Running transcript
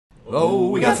Oh,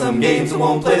 we got some games that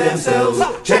won't play themselves.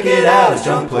 Check it out, it's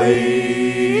Junk Plays.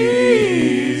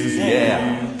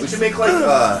 Yeah. We should make like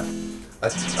a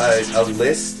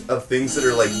list of things that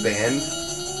are like banned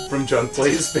from Junk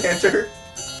Plays banter.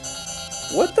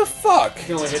 What the fuck? You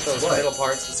can only hit those middle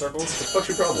parts, the circles. What the fuck's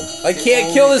your problem? I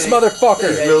can't kill this motherfucker!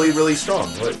 He's really, really strong.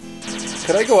 What?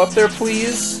 Could I go up there,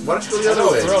 please? Why don't you go the other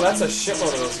way? Bro, that's a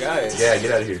shitload of those guys. Yeah,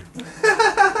 get out of here.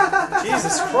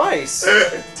 Jesus Christ.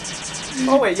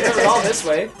 Oh wait, you never gone this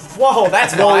way. Whoa,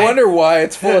 that's No why. wonder why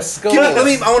it's full of skulls.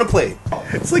 I want to play.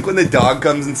 It's like when the dog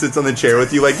comes and sits on the chair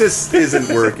with you, like, this isn't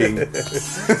working.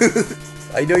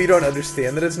 I know you don't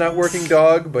understand that it's not working,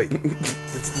 dog, but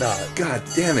it's not. God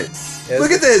damn it. Yeah,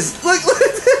 Look at this! Look at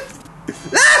this!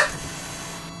 Ah!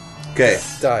 Okay.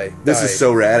 Die. This is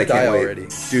so rad, I Die can't wait. already.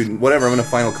 Dude, whatever, I'm gonna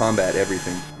final combat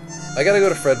everything. I gotta go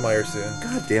to Fred Meyer soon.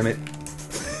 God damn it.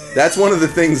 That's one of the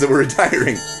things that we're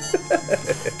retiring.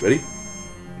 Ready?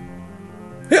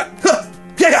 Yeah!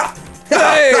 Yeah!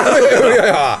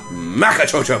 Yeah!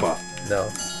 Makachochaba! No.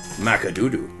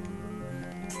 Makadoodoo.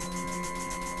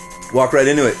 Walk right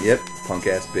into it. Yep. Punk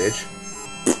ass bitch.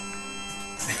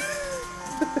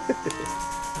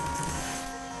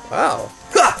 Wow.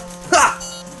 Ha! Ha!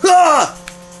 Ha!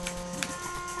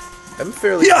 I'm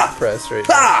fairly impressed right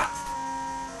now. Ha!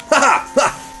 Ha!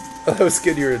 Ha! Oh, that was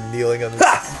good you were kneeling on the...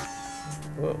 Ha!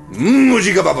 Whoa.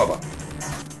 Mujigabababa.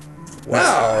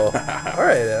 Wow.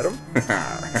 Alright, Adam. I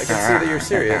can see that you're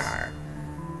serious.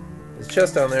 There's a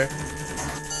chest down there.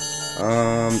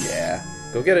 Yeah.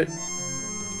 Go get it.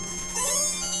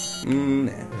 Nah.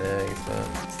 Nah, I guess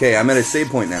not. Okay, I'm at a save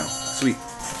point now. Sweet.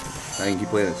 I can keep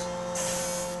playing this.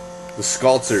 The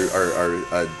Skalts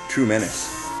are a true menace.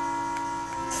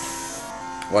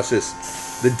 Watch this.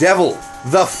 The devil!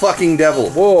 The fucking devil!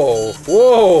 Whoa.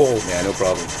 Whoa. Yeah, no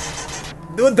problem.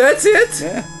 That's it?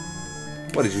 Yeah.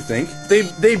 What did you think?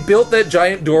 They built that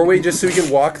giant doorway just so we could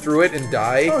walk through it and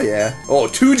die? Oh, yeah. Oh,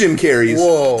 2 Jim Carreys.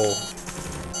 Whoa.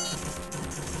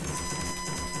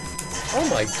 Oh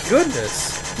my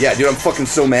goodness. Yeah, dude, I'm fucking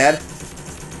so mad.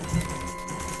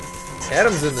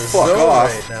 Adam's in the Fuck zone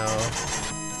off. right now.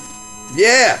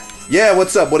 Yeah! Yeah,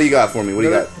 what's up? What do you got for me? What do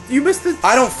you got? You missed the...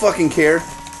 I don't fucking care.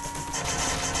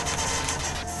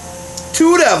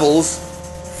 2 devils?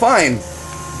 Fine.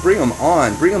 Bring them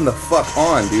on. Bring them the fuck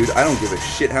on, dude. I don't give a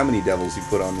shit how many devils you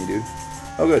put on me, dude.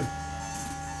 Oh, good.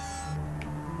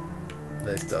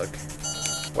 Nice duck.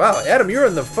 Wow, Adam, you're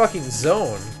in the fucking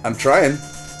zone. I'm trying.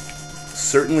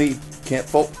 Certainly can't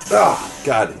fault. Oh,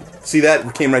 God. See,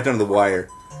 that came right down to the wire.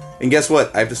 And guess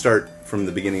what? I have to start from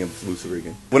the beginning of Lucifer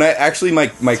again. When I actually, my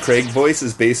Craig voice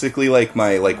is basically like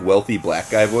my wealthy black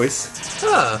guy voice.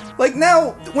 Huh. Like,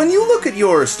 now, when you look at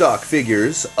your stock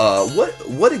figures,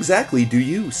 what exactly do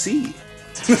you see?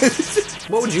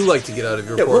 What would you like to get out of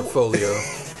your Yeah, portfolio?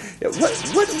 Yeah,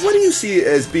 what do you see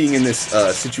as being in this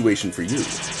situation for you?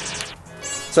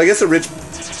 So I guess a rich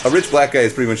black guy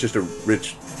is pretty much just a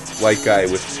rich white guy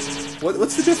with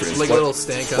what's the difference? Like a little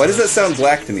stank on Why does it. that sound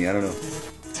black to me? I don't know.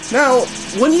 Now,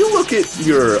 when you look at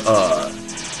your I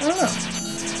don't know.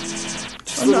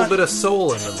 Just a little bit of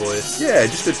soul in the voice. Yeah,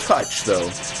 just a touch though.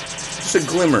 Just a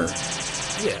glimmer.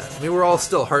 Yeah, I mean, we're all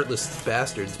still heartless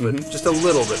bastards, but just a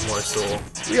little bit more soul.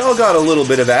 We all got a little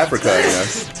bit of Africa in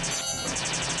us.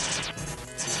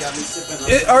 Got me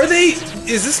sipping on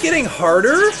Is this getting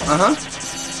harder? Uh-huh.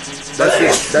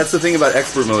 That's the thing about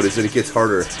expert mode, is that it gets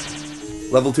harder.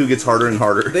 Level 2 gets harder and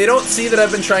harder. They don't see that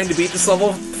I've been trying to beat this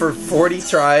level for 40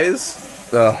 tries.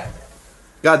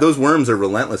 God, those worms are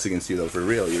relentless against you, though, for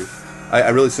real. I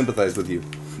really sympathize with you.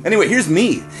 Anyway, here's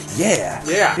me. Yeah.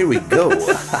 Yeah. Here we go.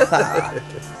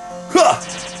 Ha!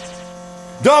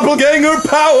 Doppelganger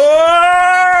power!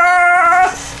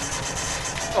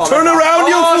 Oh, Turn around,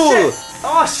 you fool! Shit.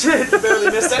 Oh shit! I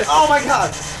barely missed it. Oh my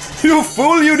god! You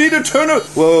fool, you need to turn around.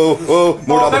 Whoa, whoa,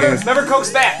 more doppelgangers. Remember Coke's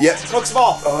back. Yep. Coke's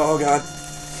ball. Oh, God.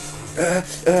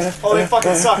 Oh, they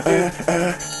fucking suck,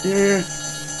 dude.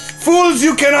 Fools,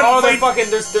 you cannot Oh, they fight!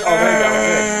 fucking. Oh, there you go.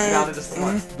 Good. Now they're just the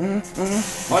one.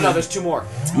 Oh no, there's 2 more.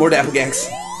 More doppelgangs.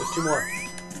 There's 2 more.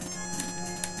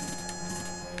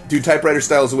 Dude, typewriter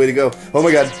style is the way to go. Oh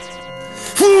my god.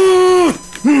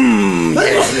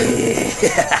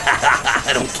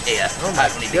 I don't care. Oh I my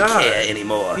don't even God. care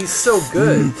anymore. He's so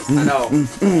good. I know.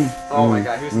 Oh my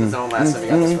god, he was in the zone last time we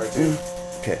got this far too.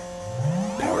 Okay.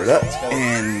 Power it up.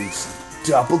 And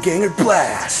doppelganger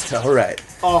blast. Alright.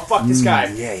 Oh fuck this guy.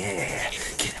 Yeah.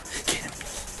 Get him.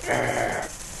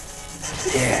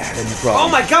 Yeah, then you probably... Oh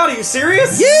my god, are you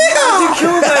serious? Yeah! How'd you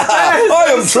kill him that fast? I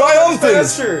am triumphant!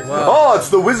 Faster. Wow. Oh, it's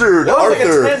the wizard, That was like a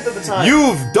Arthur. tenth of the time.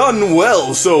 You've done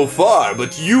well so far,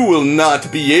 but you will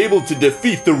not be able to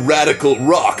defeat the radical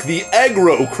rock, the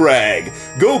aggro crag.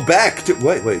 Go back to...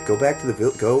 Wait, go back to the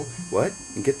village. Go... What?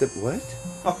 And get the... What?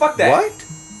 Oh, fuck that. What?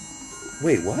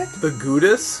 Wait, what? The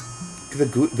Goodus? The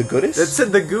goodest? It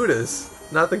said the Goodus,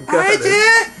 not the Right Goddess.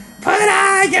 there. Put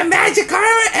on your magic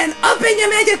armor and open your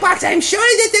magic box. I'm sure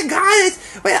that the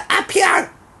goddess will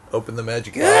appear. Open the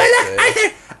magic box. Good luck,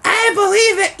 Arthur. I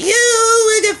believe that you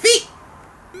will defeat...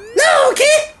 No,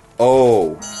 kid!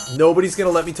 Oh. Nobody's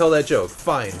gonna let me tell that joke.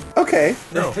 Fine. Okay.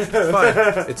 No,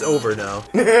 fine. It's over now.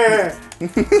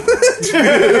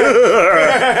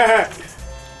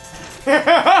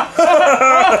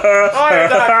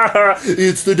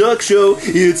 It's the duck show.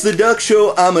 It's the duck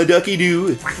show. I'm a ducky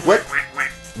doo. What?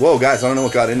 Whoa, guys, I don't know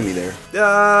what got into me there.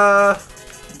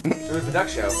 It was the duck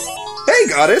show. Hey,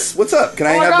 goddess. What's up? Can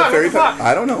I my have God, the fairy what the fuck?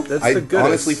 I don't know. That's I the goodest.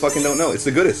 honestly fucking don't know. It's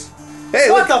the goodest. Hey,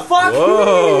 What look. the fuck?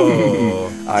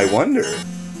 Whoa. I wonder.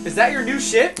 Is that your new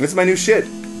shit? It's my new shit.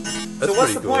 That's So what's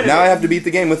pretty the cool. point of Now it? I have to beat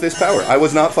the game with this power. I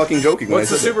was not fucking joking when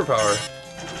What's I the said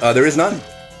superpower? There is none.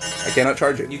 I cannot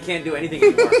charge it. You can't do anything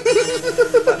anymore.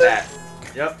 But that.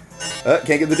 Yep.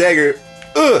 Can't get the dagger.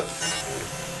 Ugh.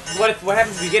 What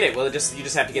happens if you get it? Will it just you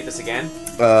just have to get this again?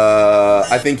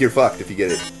 I think you're fucked if you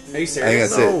get it. Are you I think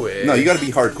serious? that's No it. way. No, you gotta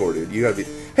be hardcore, dude. You gotta be...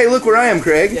 Hey, look where I am,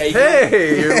 Craig. Yeah, you can.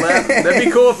 Hey, you're laughing. That'd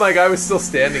be cool if my guy was still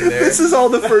standing there. This is all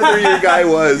the further your guy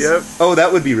was. Yep. Oh,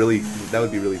 that would be really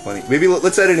funny. Maybe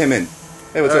let's edit him in.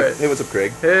 Hey, what's All up? right. Hey, what's up,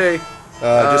 Craig? Hey,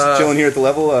 Just chilling here at the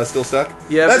level, still stuck?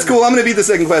 Yeah, That's but- cool. I'm gonna beat the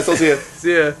second quest. I'll see ya.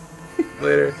 see ya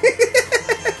later.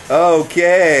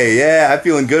 Okay, yeah, I'm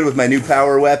feeling good with my new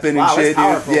power weapon and Wow, shit, that's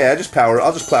powerful. dude. Yeah,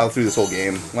 I'll just plow through this whole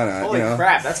game. Why not? Holy you know?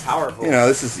 crap, that's powerful. You know,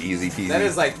 this is easy peasy. That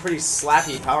is like pretty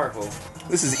slappy powerful.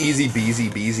 This is easy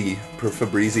beasy for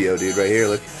Fabrizio, dude, right here.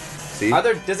 Look. See?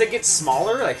 Does it get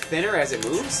smaller, like thinner as it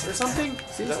moves or something?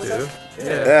 Seems Is that to. what's up?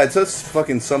 Yeah. Yeah, it's just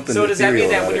fucking something So does that mean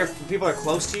material that when about people are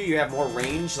close to you, you have more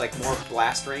range, like more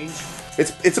blast range?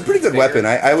 it. It's a pretty good bigger? weapon.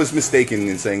 I was mistaken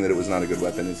in saying that it was not a good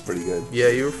weapon. It's pretty good. Yeah,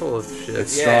 you were full of shit.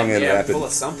 It's strong and yeah, rapid. full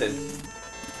of something.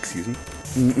 Excuse me?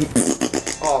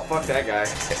 Oh, fuck that guy.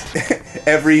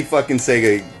 Every fucking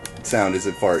Sega sound is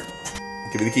a fart.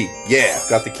 Give me the key. Yeah,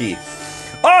 got the key.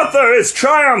 Arthur is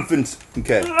triumphant!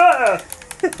 Okay.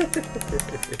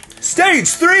 Stage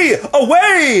 3,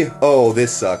 away! Oh,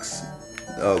 this sucks.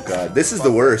 Oh god, this is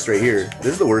the worst right here.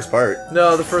 This is the worst part.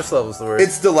 No, the first level's the worst.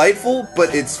 It's delightful,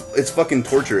 but it's fucking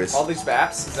torturous. All these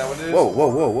baps? Is that what it is?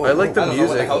 Whoa. I like the I don't know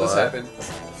what the music hell a just lot. happened.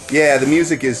 Yeah, the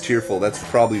music is cheerful. That's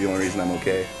probably the only reason I'm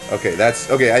okay. Okay,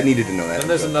 okay. I needed to know that. And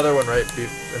there's another one right in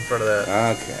front of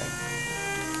that. Okay.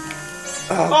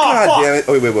 Oh, god fuck. damn it!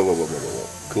 Oh, wait.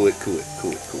 Cool it.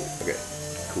 Okay,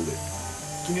 cool it.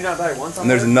 Can you not die once on And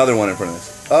there's there? another one in front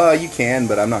of us. You can,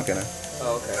 but I'm not gonna.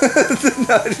 Oh, okay.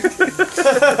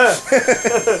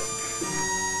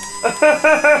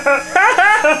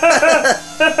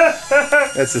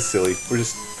 That's just silly. We're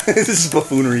just this is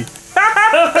buffoonery.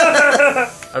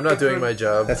 I'm not doing my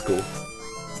job. That's cool.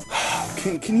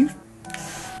 Can you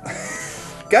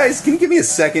guys? Can you give me a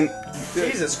second?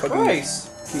 Jesus Christ.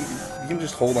 You can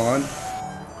just hold on.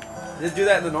 Did it do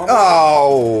that in the normal?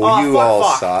 Oh, you fuck, all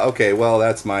fuck. saw. Okay, well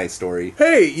that's my story.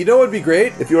 Hey, you know what'd be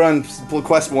great? If you're on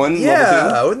quest 1, Yeah,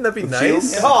 level wouldn't that be 2,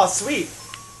 nice? Oh, sweet.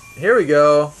 Here we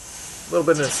go. A little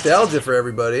bit of nostalgia for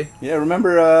everybody. Yeah,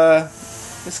 remember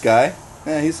this guy?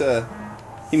 Yeah,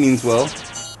 he means well.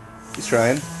 He's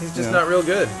trying. He's just not real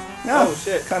good. No, Oh,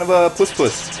 shit. kind of a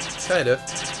puss, Kind of.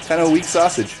 kind of a weak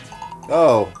sausage.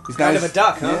 Oh, he's Kind nice. of a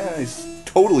duck, huh? Yeah, he's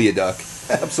totally a duck.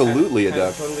 Absolutely a Kind of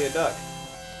duck. totally a duck.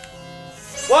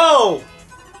 Whoa!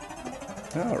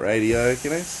 Alrighty,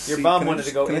 can I see? Your bum can I wanted just-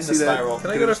 to go can I in the see that? spiral. Can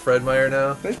I go to Fred Meyer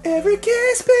now? Every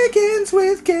kiss begins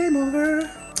with game over.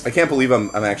 I can't believe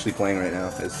I'm actually playing right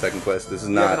now as second quest. This is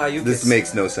have not. an Ayukis. This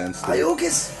makes no sense. to me.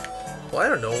 Ayukis! Well, I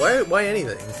don't know. Why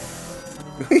anything?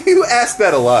 You ask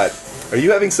that a lot. Are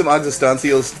you having some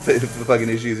existential fucking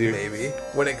issues here? Maybe.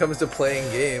 When it comes to playing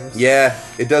games. Yeah,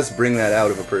 it does bring that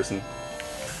out of a person.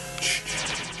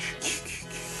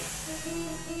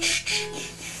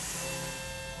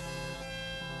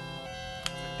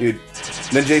 Dude,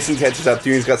 then Jason catches up to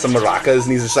you and he's got some maracas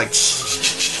and he's just like,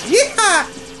 yeah!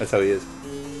 That's how he is.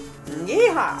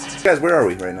 Yeehaw! Guys, where are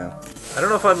we right now? I don't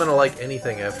know if I'm gonna like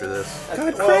anything after this.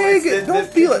 God, Well, Craig, it's- don't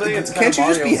the be like... millions Can't you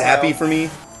kind of just be Mario happy style. for me?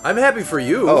 I'm happy for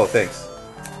you. Oh, thanks.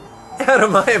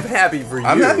 Adam, I am happy for you.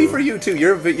 I'm happy for you, too.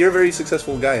 You're a very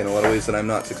successful guy in a lot of ways that I'm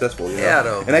not successful, you know? Yeah,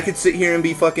 Adam. And I could sit here and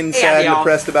be fucking sad and Adam.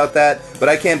 depressed about that, but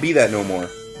I can't be that no more.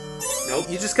 Nope.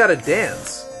 You just gotta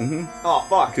dance. Oh,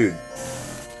 fuck. Dude,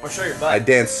 I'll show your I butt.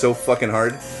 dance so fucking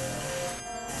hard.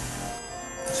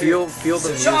 Feel the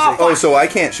music. Oh, so I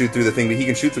can't shoot through the thing, but he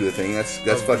can shoot through the thing. That's of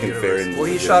the fucking fair. universe. And Well,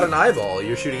 he legit. shot an eyeball.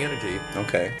 You're shooting energy.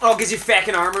 Okay. Oh, gives you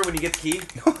fucking armor when you get the key.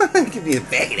 Give me a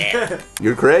bag of that.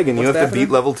 You're Craig, and you have What's to beat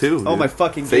happening? level 2. Oh dude. my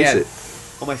fucking Face god. it.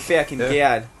 Oh my fucking god.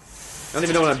 I don't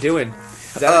even know what I'm doing.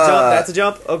 Is that a jump? That's a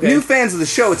jump? Okay. New fans of the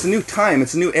show, it's a new time,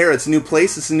 it's a new era, it's a new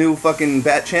place, it's a new fucking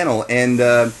Bat channel, and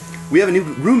we have a new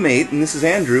roommate, and this is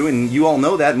Andrew, and you all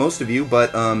know that, most of you,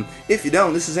 but if you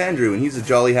don't, this is Andrew, and he's a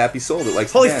jolly happy soul that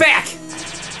likes Holy to dance. fack!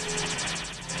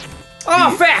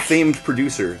 Oh, fack! Famed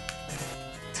producer,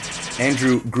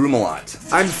 Andrew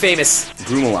Groomalot. I'm famous.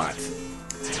 Groomalot.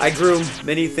 I groom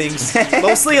many things.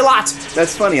 Mostly a lot.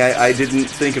 That's funny, I didn't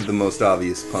think of the most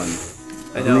obvious pun.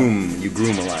 I know. Groom, you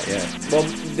groom a lot, yeah. Well,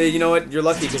 you know what? You're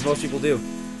lucky, because most people do.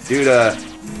 Dude,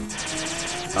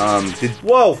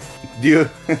 Whoa! do you,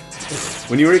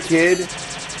 when you were a kid,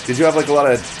 did you have like a lot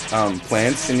of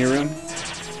plants in your room?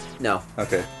 No.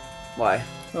 Okay. Why?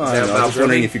 Oh, I that don't know, I was about just wondering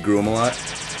grooming? if you grew them a lot.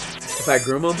 If I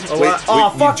groom them? Oh, Wait,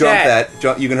 oh you fuck jump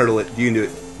that! you can hurdle it. You can do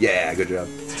it. Yeah, good job.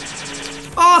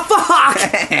 Oh, fuck!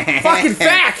 Fucking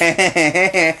fack!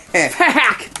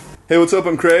 Fack! Hey, what's up?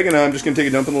 I'm Craig, and I'm just gonna take a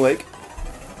dump in the lake.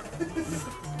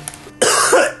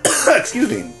 Excuse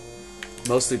me.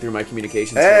 Mostly through my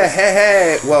communication Hey, skills. hey,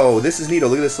 hey! Whoa, this is neato.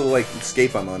 Look at this little like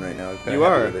escape I'm on right now. I'm kinda You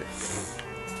happy are. with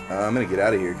it. I'm gonna get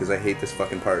out of here because I hate this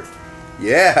fucking part.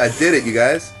 Yeah, I did it, you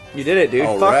guys. You did it, dude.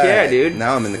 All Fuck right. yeah, dude.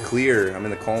 Now I'm in the clear. I'm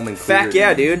in the calm and clear. Fuck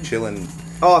yeah, dude. Chilling.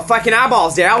 Oh, fucking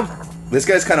eyeballs, down. This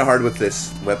guy's kind of hard with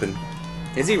this weapon.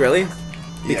 Is he really?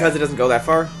 Because Yeah. it doesn't go that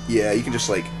far? Yeah, you can just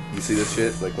like you see this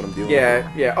shit like what I'm doing.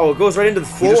 Yeah, yeah. Oh, it goes right into the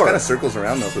He floor. just kind of circles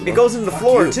around though. It goes into the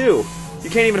floor, you. too. You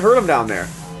can't even hurt him down there.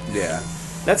 Yeah.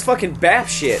 That's fucking bap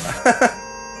shit.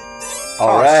 All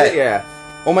Oh, right. shit, yeah.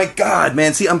 Oh my god,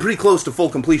 man. See, I'm pretty close to full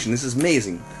completion. This is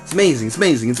amazing. It's amazing. It's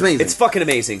amazing. It's amazing. It's fucking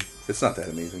amazing. It's not that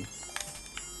amazing.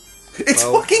 It's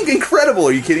Well- fucking incredible.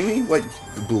 Are you kidding me? What?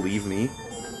 Believe me?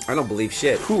 I don't believe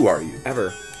shit. Who are you?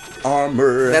 Ever.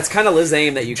 Armor. That's kind of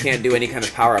lame that you can't do any kind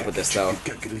of power-up with this, though.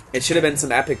 It should have been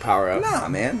some epic power-up. Nah,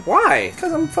 man. Why?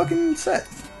 Because I'm fucking set.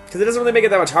 Because it doesn't really make it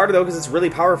that much harder, though, because it's really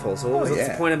powerful. So what's yeah.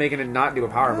 the point of making it not do a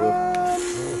power move?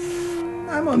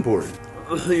 I'm on board.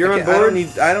 You're on I board?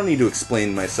 don't need to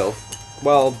explain myself.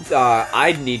 Well,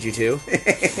 I'd need you to.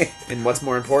 And what's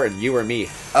more important, you or me?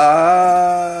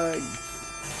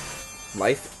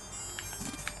 Life?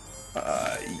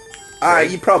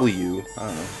 Probably you. I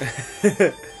don't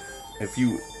know. If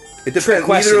you, it depends. Trick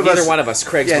question, Neither of neither us, one of us.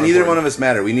 Craig's yeah, more neither important. one of us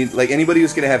matter. We need like anybody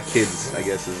who's gonna have kids. I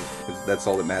guess is that's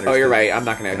all that matters. Oh, you're to- right. I'm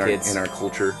not gonna in have our, kids. in our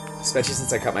culture. Especially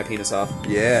since I cut my penis off.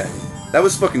 Yeah, that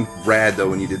was fucking rad though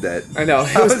when you did that. I know.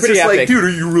 It I was pretty just epic. like, dude, are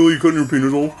you really cutting your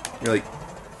penis off? You're like,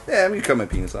 yeah, I'm gonna cut my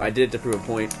penis off. I did it to prove a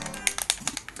point.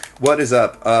 What is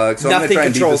up? So I'm gonna Nothing try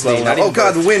and beat controls this level me, now. not Oh even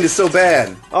god, birth. the wind is so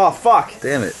bad. Oh, fuck.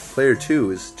 Damn it. Player 2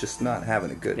 is just not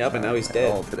having a good Yep, time and now he's at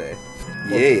dead. all today.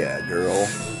 Yeah, girl.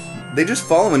 They just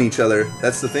following each other.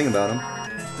 That's the thing about them.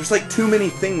 There's like too many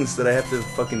things that I have to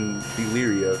fucking be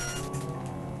leery of.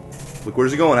 Look,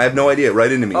 where's it going? I have no idea.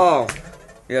 Right into me. Oh.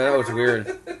 Yeah, that was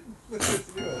weird.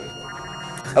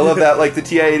 I love that, like the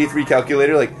TI-83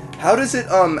 calculator. Like, how does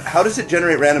it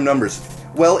generate random numbers?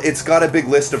 Well, it's got a big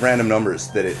list of random numbers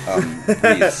that it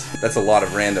reads. That's a lot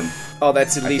of random. Oh,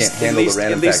 that's at I least can't handle the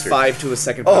random at least factor. 5 to a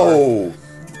second power. Oh,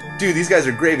 dude, these guys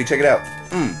are gravy. Check it out.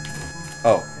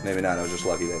 Oh, maybe not. I was just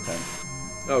lucky that time.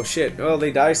 Oh shit. Well,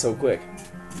 they die so quick.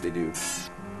 They do.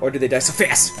 Or do they die so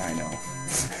fast? I know.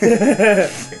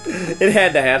 It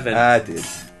had to happen. I did.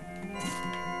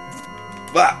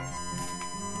 Wah!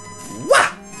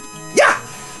 Wah! Yeah!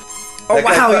 Oh That guy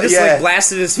wow, he thought- just yeah. like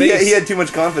blasted his face. He had too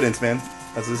much confidence, man.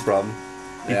 That's his problem.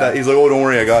 Yeah. He's like, oh, don't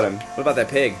worry, I got him. What about that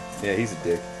pig? Yeah, he's a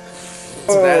dick.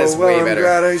 So that is way better.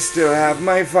 I'm glad I still have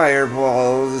my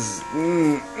fireballs.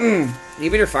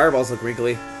 Even your fireballs look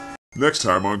wrinkly. Next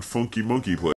time on Funky Monkey Play.